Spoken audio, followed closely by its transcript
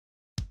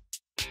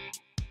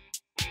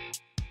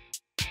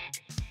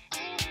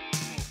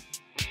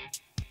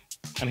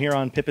I'm here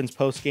on Pippin's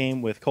post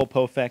game with Cole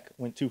Pofek.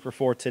 Went 2 for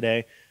 4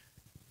 today.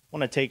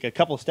 Want to take a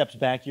couple of steps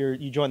back.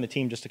 You joined the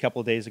team just a couple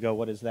of days ago.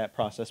 What has that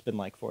process been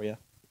like for you?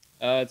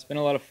 It's been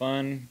a lot of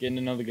fun getting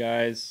to know the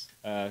guys.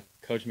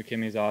 Coach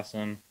McKimmy's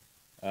awesome.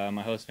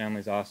 My host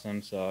family's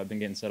awesome, so I've been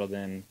getting settled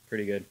in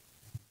pretty good.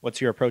 What's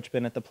your approach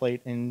been at the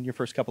plate in your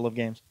first couple of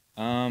games?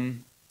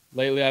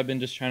 Lately, I've been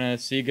just trying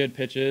to see good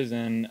pitches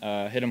and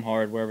hit them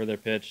hard wherever they're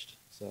pitched.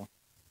 So.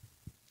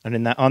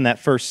 And on that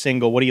first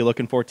single, what are you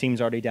looking for?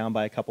 Team's already down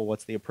by a couple.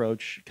 What's the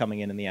approach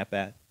coming in the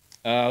at-bat?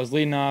 I was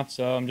leading off,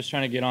 so I'm just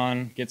trying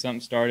to get something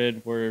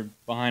started. We're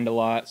behind a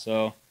lot,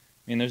 so I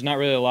mean, there's not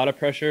really a lot of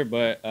pressure,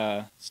 but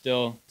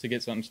still to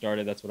get something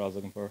started, that's what I was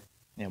looking for.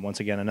 And once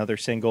again, another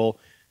single.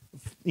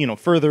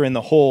 Further in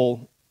the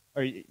hole,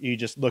 are you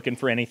just looking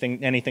for anything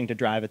to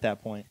drive at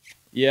that point?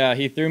 Yeah,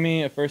 he threw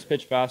me a first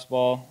pitch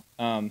fastball,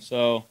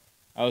 so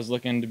I was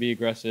looking to be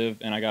aggressive,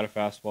 and I got a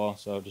fastball,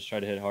 so just try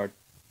to hit hard.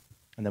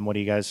 And then what are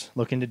you guys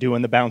looking to do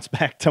in the bounce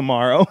back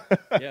tomorrow?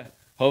 Yeah,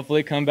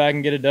 hopefully come back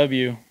and get a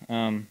W.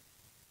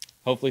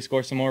 Hopefully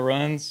score some more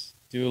runs,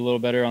 do a little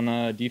better on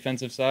the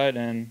defensive side,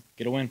 and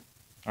get a win.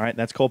 All right,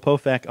 that's Cole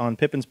Pofek on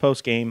Pippin's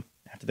post game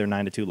after their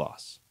 9-2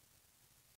 loss.